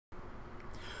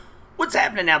What's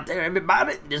happening out there,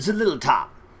 everybody? This is Little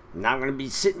Top. And I'm going to be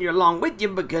sitting here along with you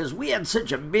because we had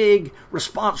such a big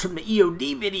response from the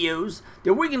EOD videos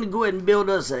that we're going to go ahead and build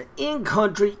us an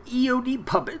in-country EOD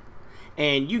puppet,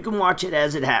 and you can watch it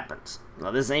as it happens.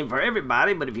 Now, this ain't for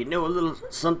everybody, but if you know a little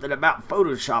something about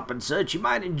Photoshop and such, you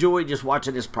might enjoy just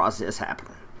watching this process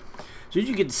happen. So as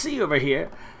you can see over here,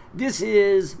 this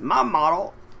is my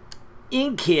model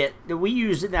in kit that we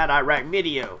used in that Iraq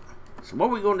video. So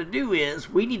what we're going to do is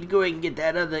we need to go ahead and get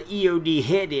that other EOD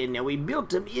head in. Now, we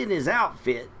built him in his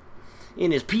outfit,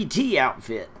 in his PT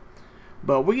outfit.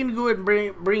 But we're going to go ahead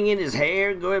and bring in his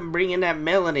hair, go ahead and bring in that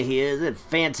melon of his, that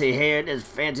fancy hair, that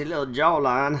fancy little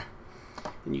jawline.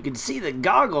 And you can see the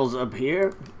goggles up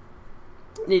here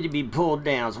need to be pulled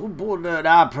down. So we'll pull the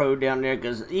eye pro down there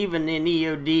because even in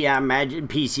EOD, I imagine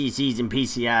PCCs and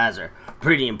PCIs are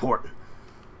pretty important.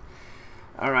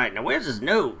 Alright, now where's his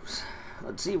nose?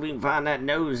 Let's see if we can find that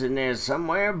nose in there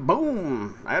somewhere.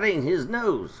 Boom! That ain't his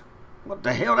nose. What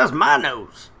the hell? That's my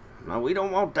nose. No, we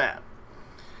don't want that.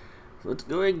 So let's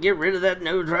go ahead and get rid of that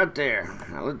nose right there.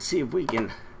 Now let's see if we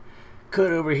can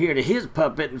cut over here to his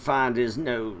puppet and find his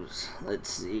nose. Let's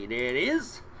see. There it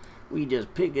is. We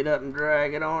just pick it up and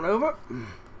drag it on over.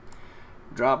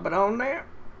 Drop it on there.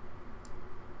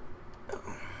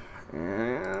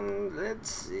 And let's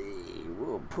see.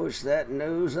 We'll push that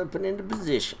nose up and into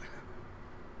position.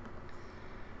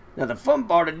 Now, the fun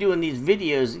part of doing these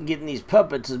videos and getting these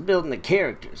puppets is building the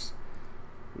characters.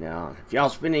 Now, if y'all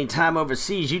spend any time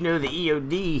overseas, you know the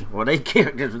EOD, well, they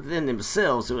characters within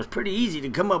themselves, so it's pretty easy to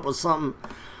come up with something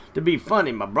to be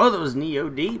funny. My brother was an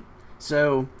EOD,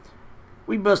 so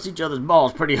we bust each other's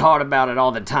balls pretty hard about it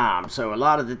all the time. So a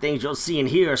lot of the things you'll see in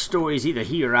here are stories either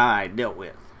he or I dealt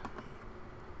with.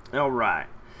 Alright.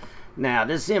 Now,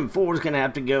 this M4 is going to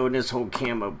have to go in this whole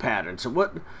camo pattern. So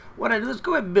what I do, let's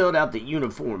go ahead and build out the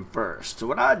uniform first. So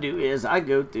what I do is I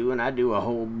go through and I do a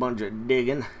whole bunch of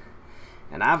digging.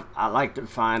 And I like to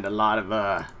find a lot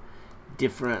of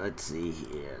different, let's see,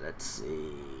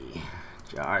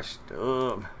 Josh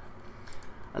Stubb.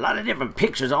 A lot of different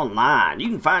pictures online. You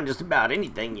can find just about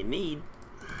anything you need.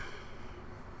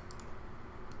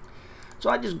 So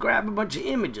I just grab a bunch of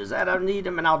images that I need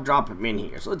them and I'll drop them in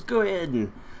here. So let's go ahead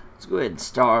and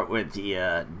start with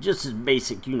the just as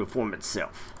basic uniform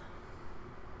itself.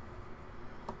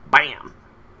 Bam.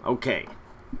 Okay.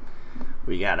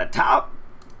 We got a top.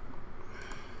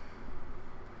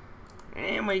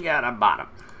 And we got a bottom.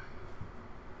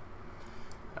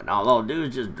 And all I'll do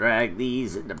is just drag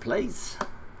these into place.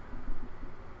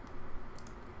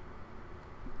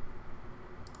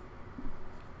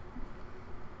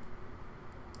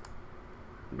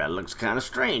 That looks kind of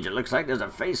strange. It looks like there's a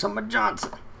face on my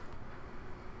Johnson.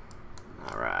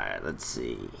 Alright, let's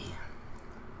see.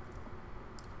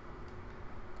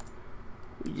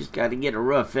 We just got to get a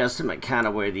rough estimate kind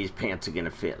of where these pants are going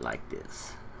to fit like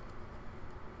this.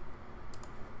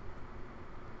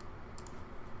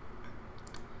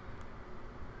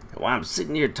 While I'm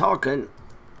sitting here talking,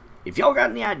 if y'all got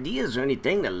any ideas or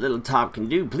anything that Little Top can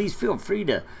do, please feel free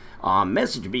to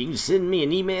message me. You can send me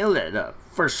an email at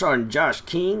First Sergeant Josh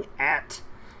King at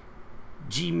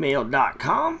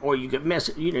gmail.com, or you could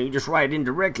message, you just write in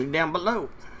directly down below.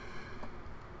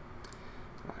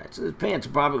 Alright, so the pants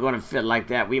are probably going to fit like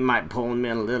that. We might pull them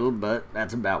in a little, but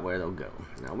that's about where they'll go.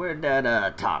 Now, where'd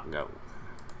that top go?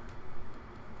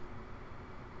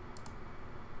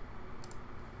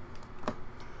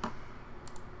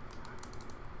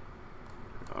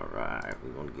 Alright,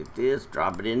 we're going to get this,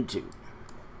 drop it in two.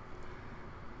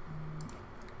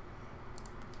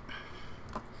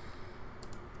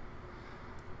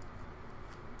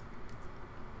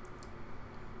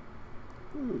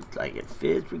 Looks like it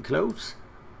fits pretty close.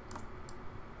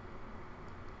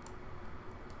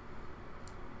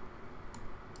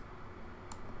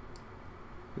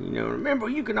 Remember,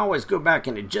 you can always go back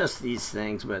and adjust these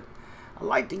things, but I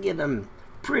like to get them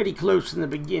pretty close in the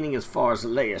beginning as far as the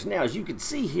layers. Now, as you can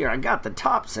see here, I got the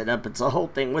top set up. It's the whole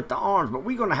thing with the arms, but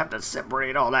we're going to have to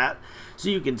separate all that so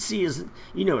you can see his,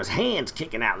 his hands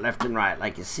kicking out left and right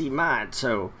like you see mine.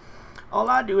 So all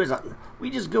I do is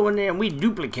we just go in there and we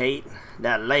duplicate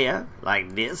that layer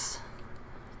like this.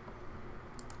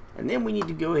 And then we need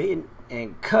to go ahead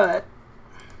and cut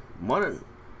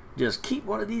just keep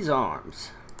one of these arms.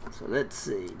 So let's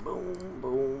see. Boom,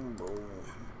 boom, boom.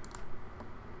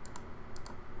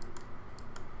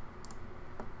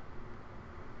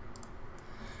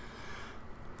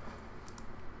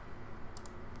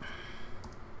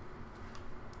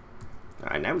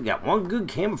 Alright, now we got one good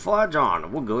camouflage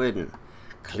on. We'll go ahead and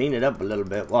clean it up a little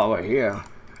bit while we're here.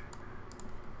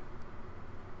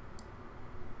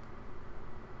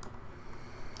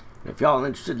 If y'all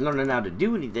interested in learning how to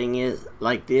do anything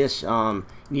like this, you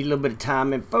need a little bit of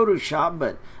time in Photoshop,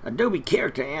 but Adobe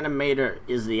Character Animator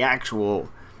is the actual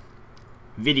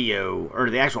video, or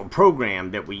the actual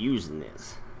program that we use in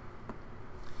this.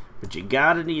 But you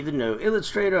gotta either know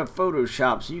Illustrator or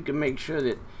Photoshop so you can make sure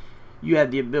that you have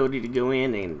the ability to go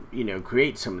in and, you know,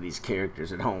 create some of these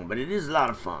characters at home. But it is a lot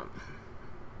of fun.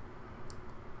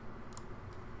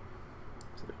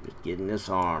 So just getting this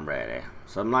arm ready.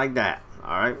 Something like that.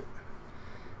 Alright.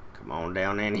 Come on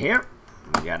down in here.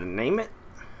 We gotta name it.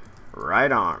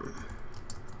 Right arm.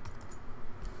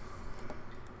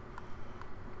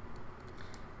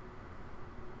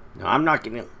 Now I'm not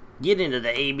gonna get into the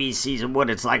ABCs of what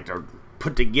it's like to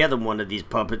put together one of these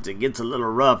puppets. It gets a little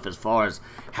rough as far as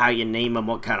how you name them,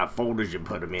 what kind of folders you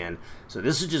put them in. So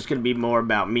this is just going to be more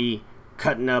about me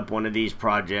cutting up one of these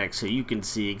projects so you can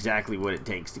see exactly what it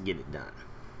takes to get it done.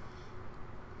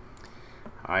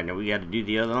 Alright, now we got to do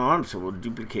the other arm, so we'll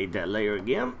duplicate that layer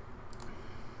again.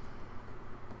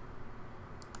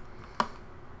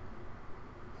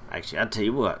 Actually, I'll tell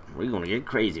you what, we're going to get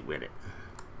crazy with it.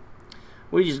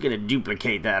 We're just going to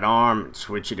duplicate that arm and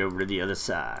switch it over to the other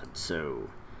side. So,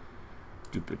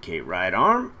 duplicate right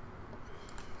arm.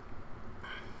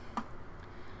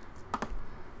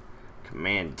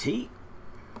 Command T.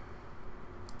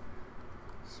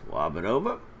 Swab it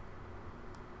over.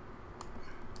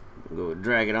 Go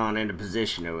drag it on into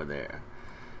position over there.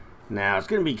 Now, it's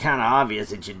going to be kind of obvious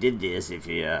that you did this if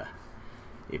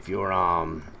your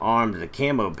arm to the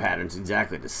camo pattern's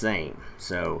exactly the same.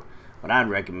 So, what I'd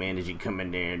recommend is you come in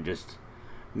there and just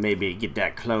maybe get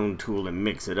that clone tool and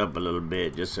mix it up a little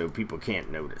bit just so people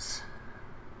can't notice.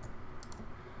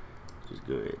 Just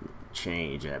go ahead and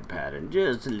change that pattern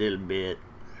just a little bit.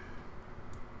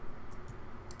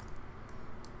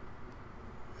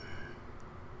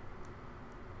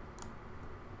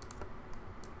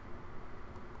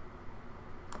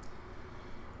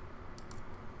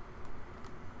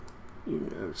 You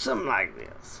know, something like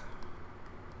this.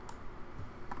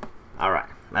 Alright,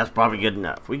 that's probably good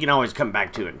enough. We can always come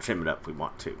back to it and trim it up if we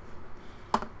want to.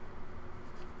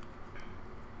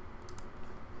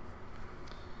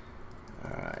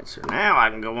 Alright, so now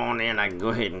I can go on in, I can go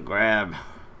ahead and grab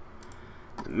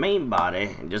the main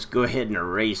body and just go ahead and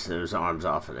erase those arms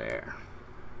off of there.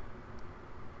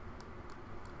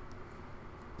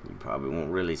 You probably won't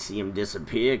really see them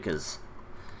disappear because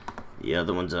the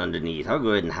other one's underneath. I'll go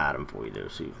ahead and hide them for you though,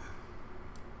 see.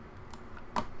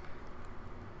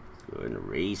 Go ahead and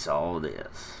erase all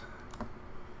this.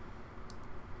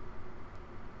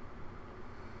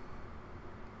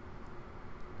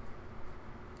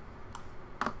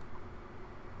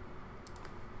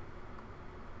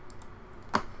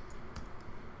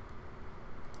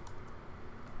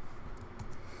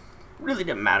 Really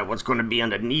doesn't matter what's going to be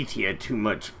underneath here too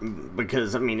much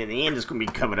because, I mean, in the end it's going to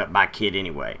be covered up by Kid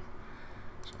anyway.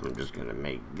 So I'm just going to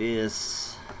make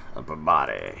this upper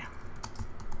body.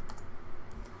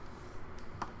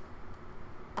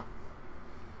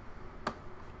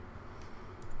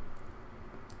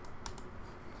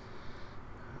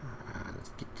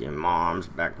 Get them arms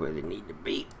back where they need to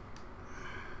be.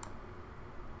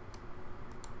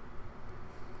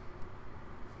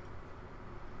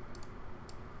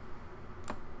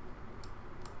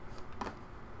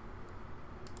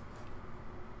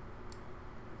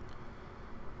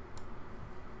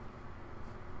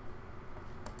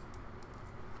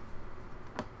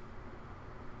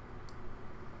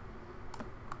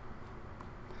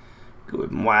 Go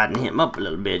ahead and widen him up a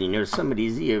little bit. You know, some of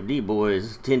these EOD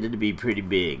boys tended to be pretty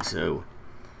big, so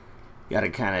you gotta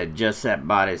kind of adjust that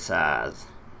body size.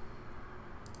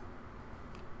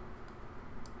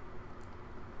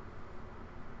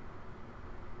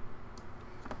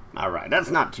 Alright, that's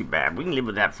not too bad. We can live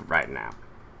with that for right now.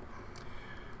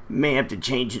 May have to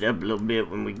change it up a little bit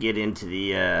when we get into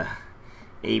the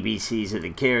ABCs of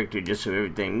the character just so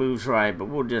everything moves right, but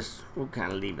we'll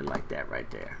kind of leave it like that right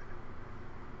there.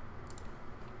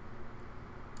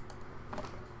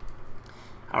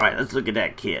 Alright, let's look at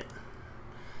that kit.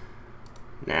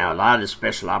 Now, a lot of the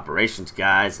special operations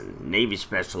guys and Navy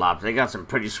special ops, they got some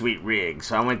pretty sweet rigs.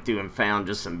 So I went through and found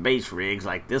just some base rigs,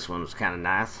 like this one was kind of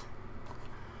nice.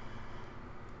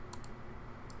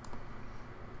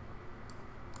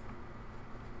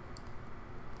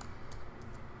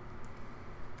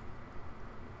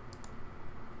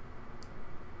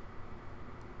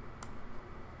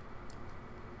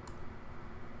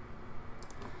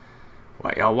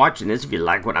 While y'all watching this, if you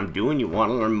like what I'm doing, you want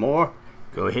to learn more,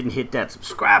 go ahead and hit that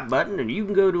subscribe button, and you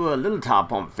can go to a Little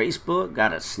Top on Facebook,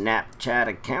 got a Snapchat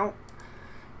account,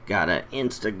 got an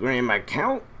Instagram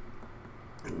account,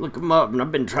 Look them up, and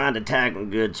I've been trying to tag them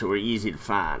good so we're easy to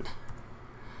find.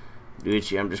 Do it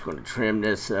here. I'm just going to trim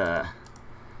this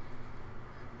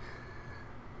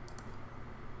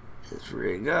this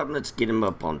rig up. Let's get him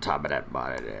up on top of that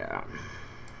body there.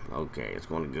 Okay, it's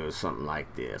going to go something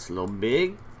like this. A little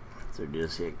big, so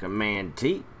just hit Command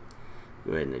T.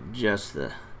 Go ahead and adjust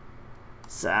the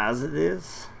size of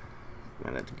this. I'm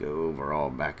going to have to go overall,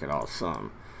 back it off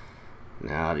some.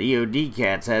 Now, the EOD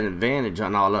cats had an advantage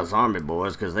on all us Army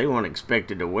boys because they weren't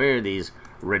expected to wear these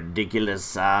ridiculous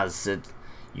size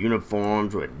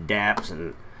uniforms with DAPs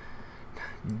and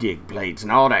dig plates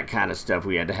and all that kind of stuff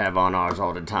we had to have on ours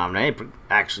all the time. They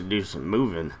actually do some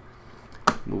move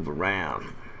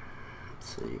around.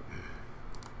 Let's see.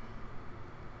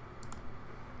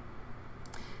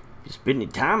 If you spend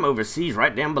any time overseas,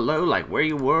 right down below, like where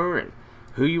you were and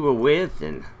who you were with,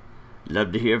 and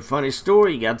love to hear a funny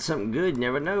story. You got something good, you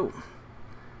never know.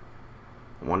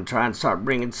 I want to try and start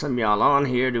bringing some of y'all on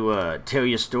here to tell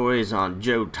you stories on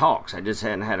Joe Talks. I just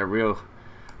hadn't had a real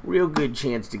good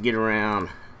chance to get around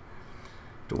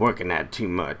to working that too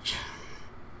much.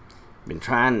 Been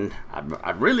trying.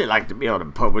 I'd really like to be able to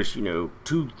publish,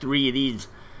 2-3 of these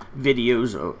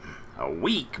videos a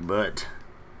week, but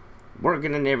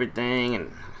working and everything,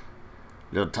 and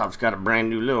Little Top's got a brand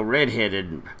new little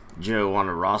redheaded Joe on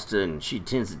the roster, and she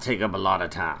tends to take up a lot of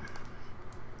time.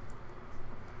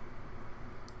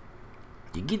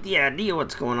 You get the idea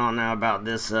what's going on now about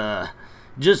this,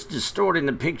 just distorting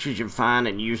the pictures you find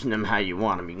and using them how you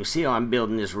want them. You can see how I'm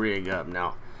building this rig up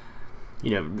now.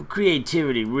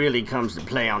 Creativity really comes to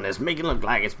play on this. Make it look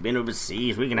like it's been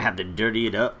overseas. We're going to have to dirty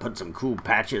it up, put some cool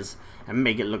patches, and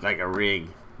make it look like a rig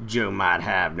Joe might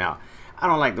have. Now, I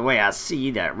don't like the way I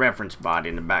see that reference body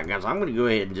in the background, so I'm going to go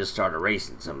ahead and just start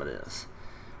erasing some of this.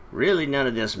 Really, none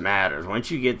of this matters.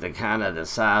 Once you get the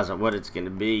size of what it's going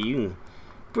to be, you can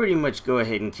pretty much go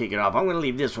ahead and kick it off. I'm going to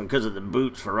leave this one because of the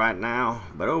boots for right now,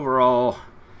 but overall,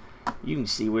 you can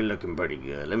see we're looking pretty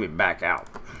good. Let me back out.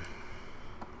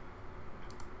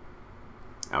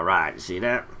 Alright, see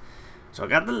that? So I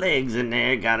got the legs in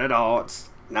there, got it all. It's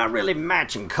not really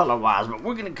matching color-wise, but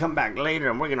we're going to come back later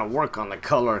and we're going to work on the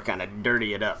color, kind of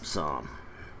dirty it up some.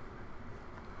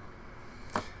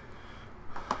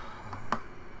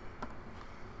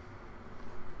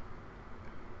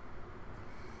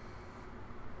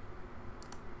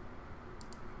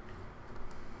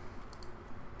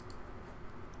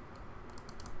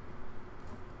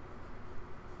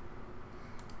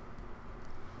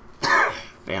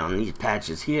 Found these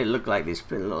patches here, look like they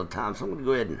spent a little time, so I'm going to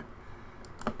go ahead and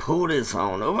pull this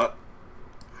on over.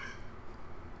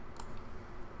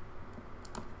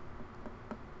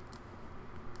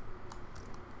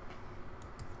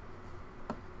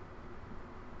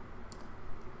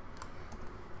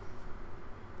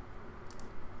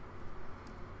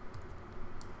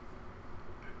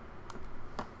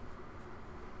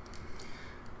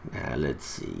 Now let's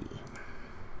see.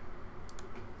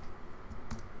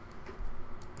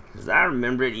 As I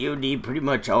remember it, EOD pretty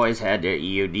much always had their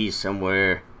EOD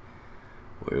somewhere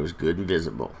where it was good and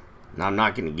visible. Now I'm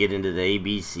not going to get into the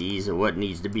ABCs or what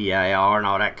needs to be IR and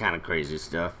all that kind of crazy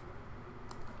stuff.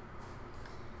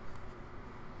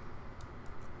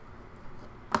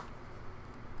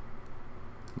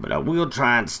 But I will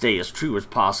try and stay as true as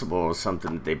possible as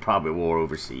something that they probably wore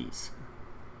overseas.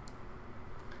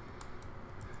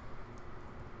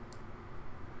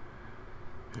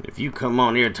 If you come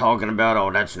on here talking about,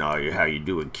 oh, that's not how you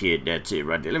do a kit, that's it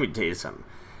right there. Let me tell you something.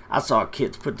 I saw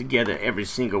kits put together every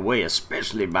single way,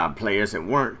 especially by players that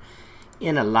weren't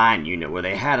in a line unit, where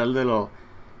they had a little,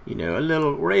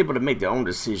 were able to make their own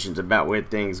decisions about where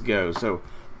things go. So,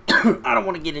 I don't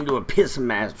want to get into a piss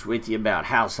match with you about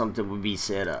how something would be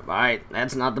set up, alright?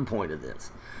 That's not the point of this.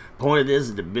 The point of this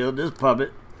is to build this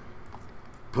puppet,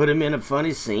 put him in a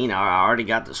funny scene. I already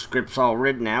got the scripts all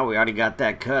written out. We already got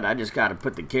that cut. I just got to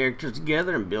put the characters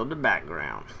together and build the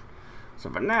background. So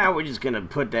for now, we're just going to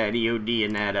put that EOD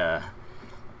and that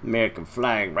American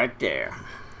flag right there.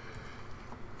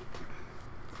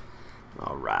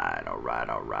 Alright, alright,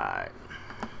 alright.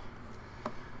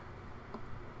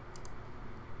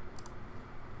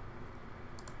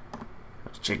 I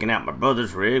was checking out my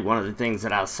brother's rig. One of the things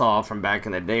that I saw from back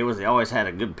in the day was they always had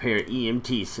a good pair of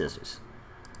EMT scissors.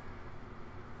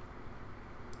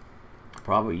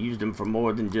 Probably used them for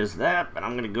more than just that, but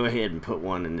I'm going to go ahead and put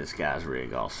one in this guy's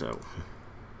rig also.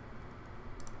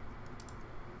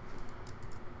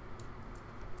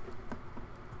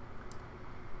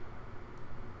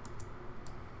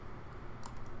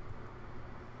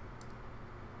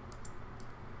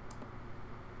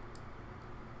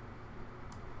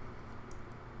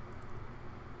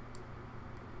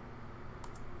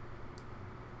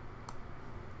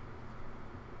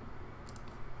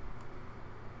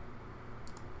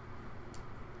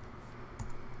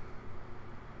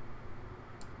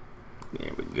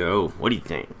 go. What do you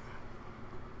think?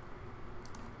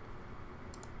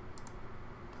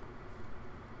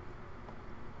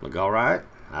 Look all right?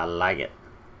 I like it.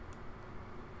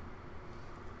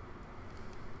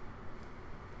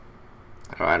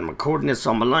 All right, I'm recording this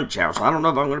on my lunch hour, so I don't know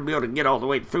if I'm going to be able to get all the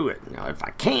way through it. Now, if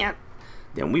I can't,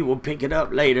 then we will pick it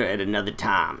up later at another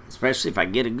time. Especially if I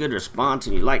get a good response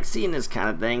and you like seeing this kind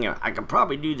of thing, I can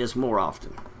probably do this more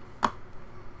often.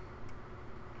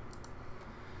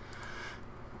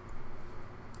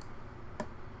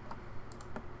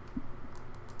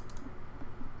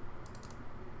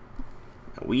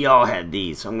 We all had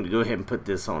these, so I'm going to go ahead and put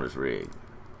this on his rig.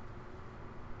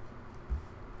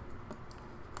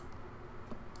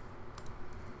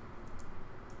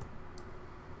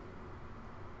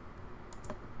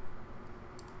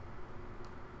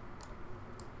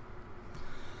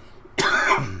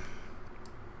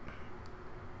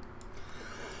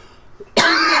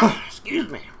 Excuse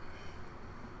me.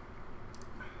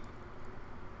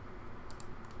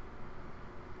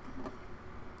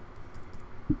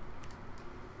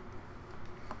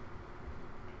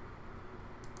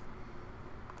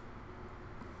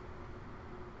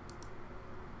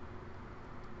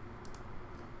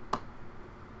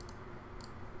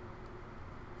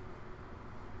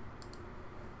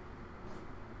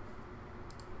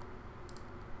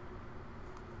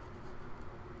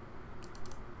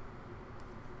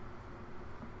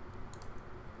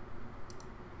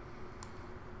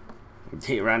 I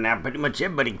tell you right now, pretty much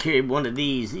everybody carried one of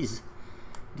these.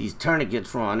 These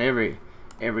tourniquets were on every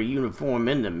uniform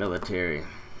in the military.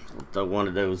 I'll throw one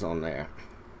of those on there.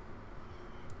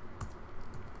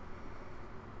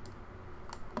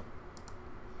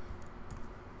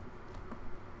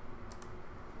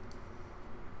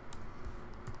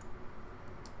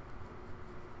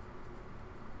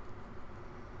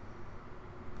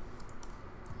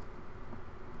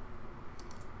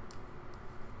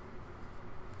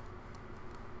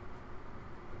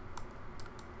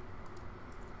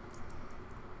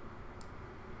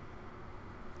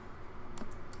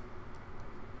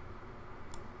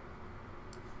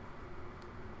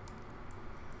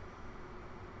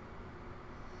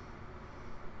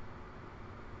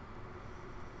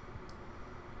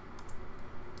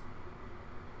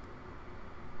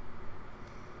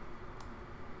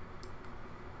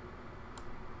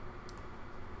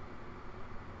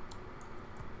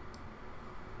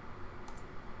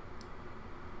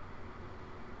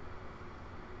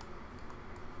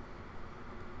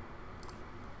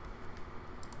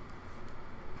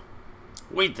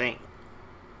 What do you think?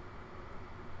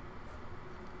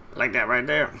 Like that right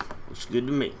there? Looks good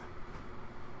to me.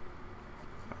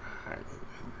 Alright.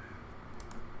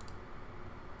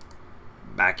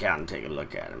 Back out and take a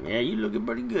look at him. Yeah, you looking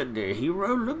pretty good there,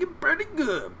 hero. Looking pretty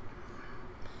good.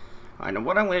 Alright, now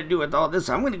what I'm going to do with all this,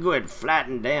 I'm going to go ahead and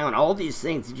flatten down all these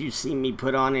things that you see me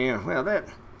put on here. Well, that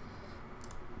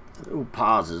little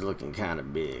pause is looking kind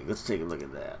of big. Let's take a look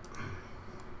at that.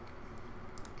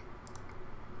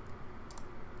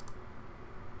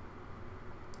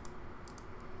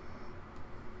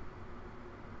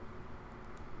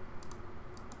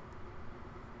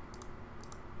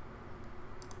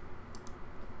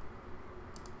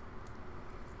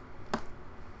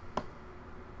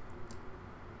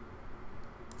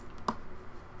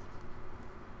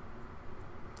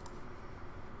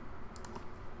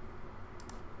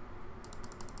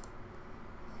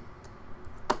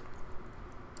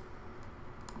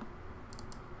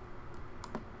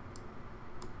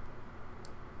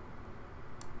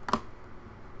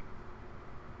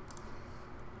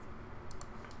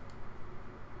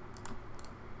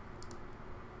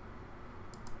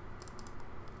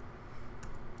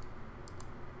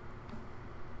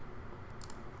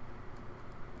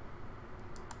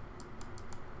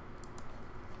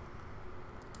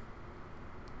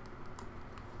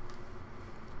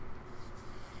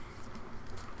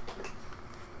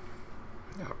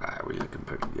 Alright, we're looking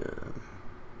pretty good.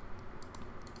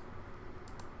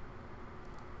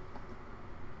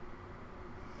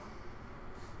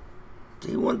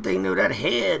 See, one thing though, that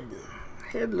head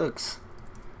looks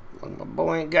like my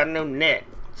boy ain't got no neck.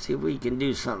 See if we can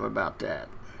do something about that.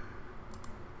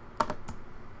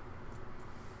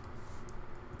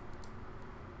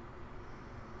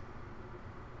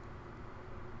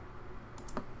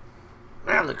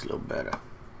 That looks a little better.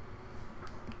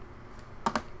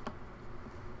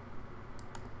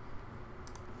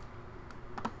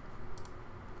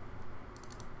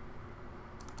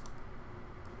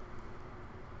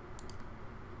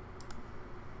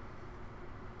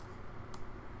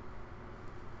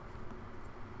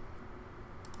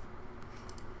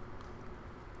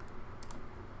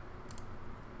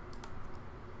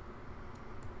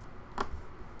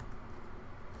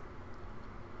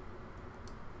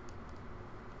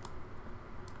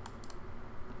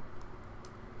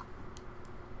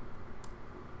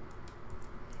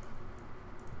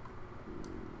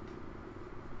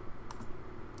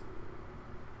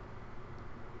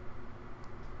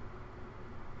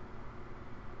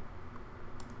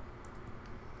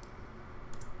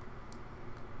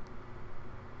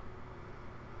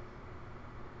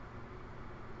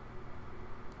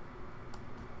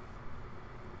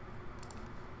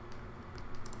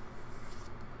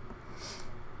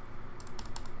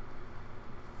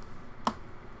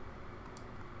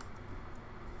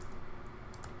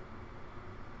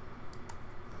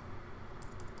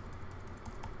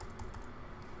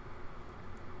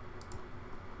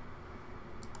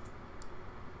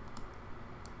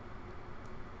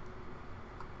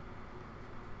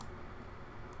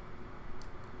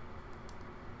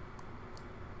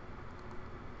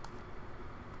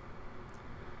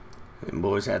 Them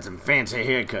boys had some fancy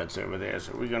haircuts over there,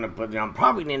 so we're gonna put. I'm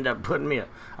probably gonna end up putting me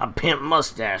a pimp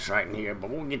mustache right in here, but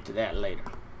we'll get to that later.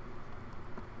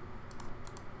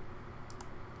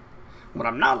 What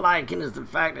I'm not liking is the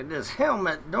fact that this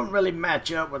helmet don't really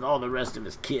match up with all the rest of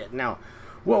his kit. Now,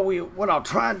 what I'll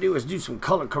try and do is do some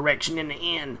color correction in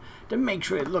the end to make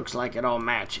sure it looks like it all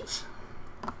matches.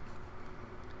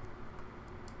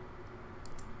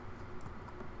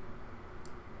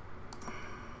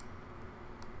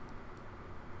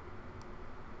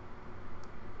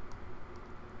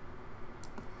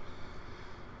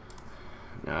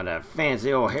 Now that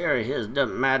fancy old hair of his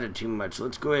doesn't matter too much.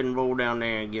 Let's go ahead and roll down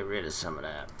there and get rid of some of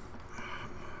that.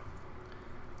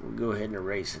 We'll go ahead and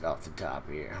erase it off the top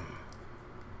here.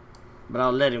 But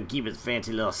I'll let him keep his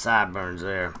fancy little sideburns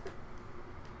there.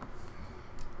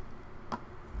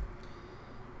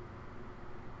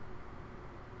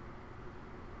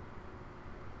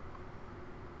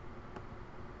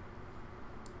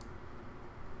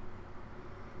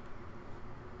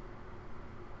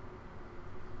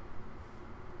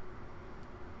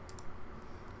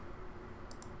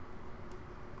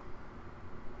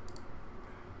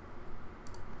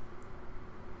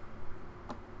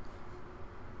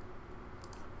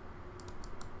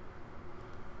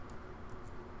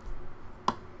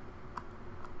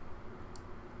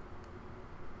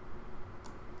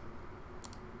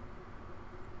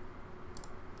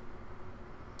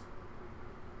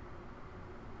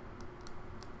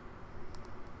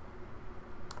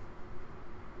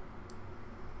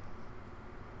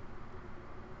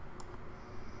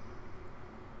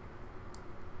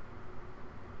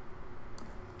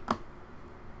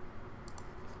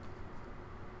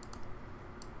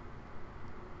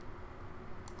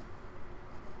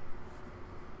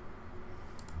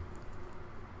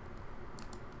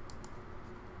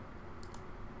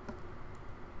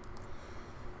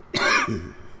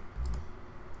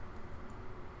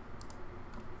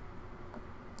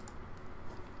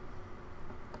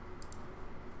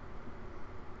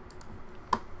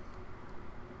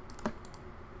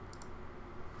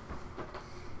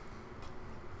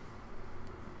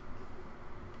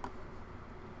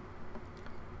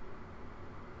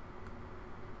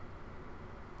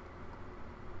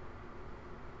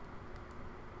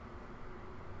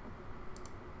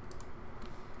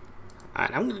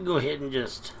 Alright, I'm going to go ahead and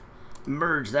just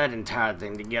merge that entire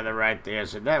thing together right there.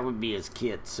 So that would be his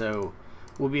kit. So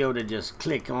we'll be able to just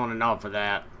click on and off of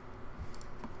that.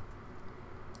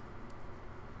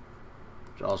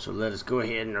 Also, let us go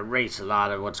ahead and erase a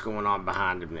lot of what's going on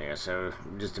behind him there. So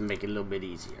just to make it a little bit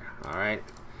easier. Alright.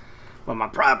 But my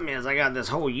problem is I got this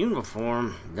whole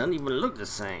uniform. Doesn't even look the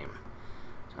same.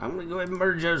 So I'm going to go ahead and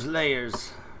merge those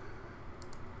layers.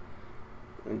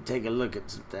 And take a look at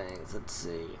some things. Let's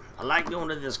see. I like going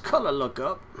to this color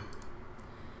lookup.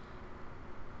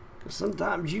 Because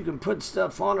sometimes you can put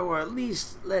stuff on it or at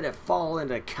least let it fall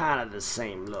into kind of the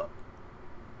same look.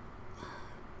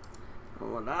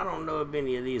 Well, I don't know if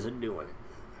any of these are doing it.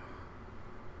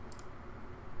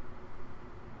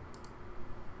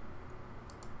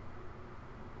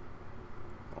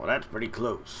 Well, that's pretty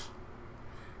close.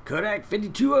 Kodak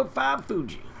 5205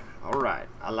 Fuji. Alright,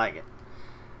 I like it.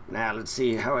 Now let's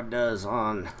see how it does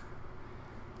on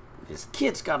this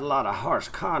kit's got a lot of harsh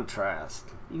contrast.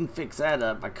 You can fix that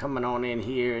up by coming on in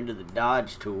here into the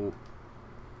dodge tool,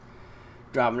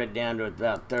 dropping it down to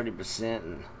about 30%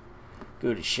 and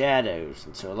go to shadows.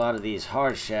 And so a lot of these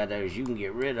harsh shadows you can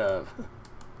get rid of.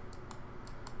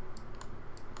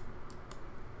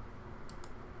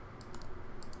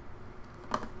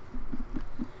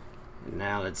 And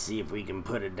now let's see if we can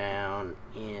put it down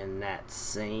in that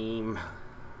same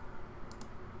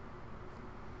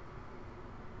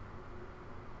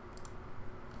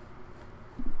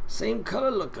color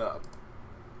lookup.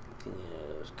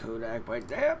 There's Kodak right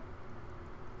there.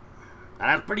 Now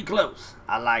that's pretty close.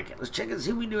 I like it. Let's check and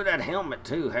see if we can do that helmet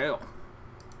too. Hell.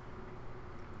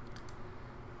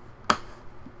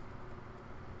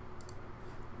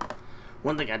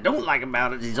 One thing I don't like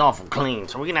about it is he's awful clean.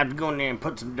 So we're going to have to go in there and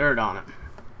put some dirt on it.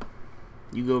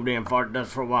 You go over there and fart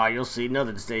dust for a while, you'll see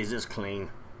nothing stays this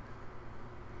clean.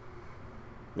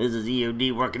 This is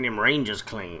EOD working them ranges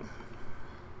clean.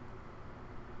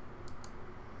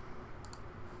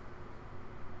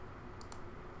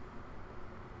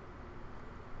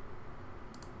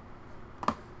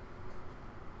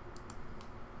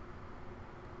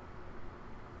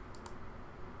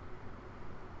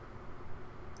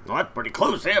 Well, that's pretty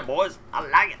close there, boys. I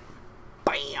like it.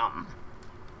 Bam!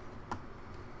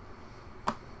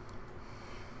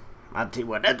 I'll tell you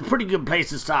what, that's a pretty good place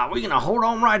to start. We're going to hold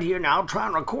on right here now. I'll try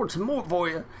and record some more for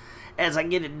you. as I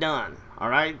get it done.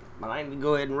 Alright? But I need to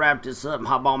go ahead and wrap this up and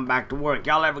hop on back to work.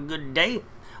 Y'all have a good day.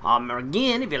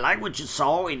 Again, if you like what you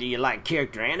saw, either you like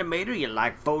Character Animator, you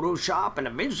like Photoshop, and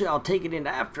eventually I'll take it into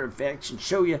After Effects and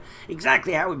show you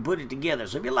exactly how we put it together.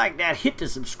 So if you like that, hit the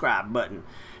subscribe button.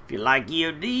 If you like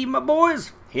EOD, my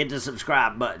boys, hit the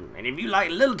subscribe button. And if you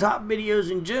like Little Top videos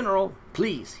in general,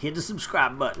 please hit the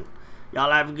subscribe button.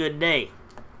 Y'all have a good day.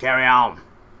 Carry on.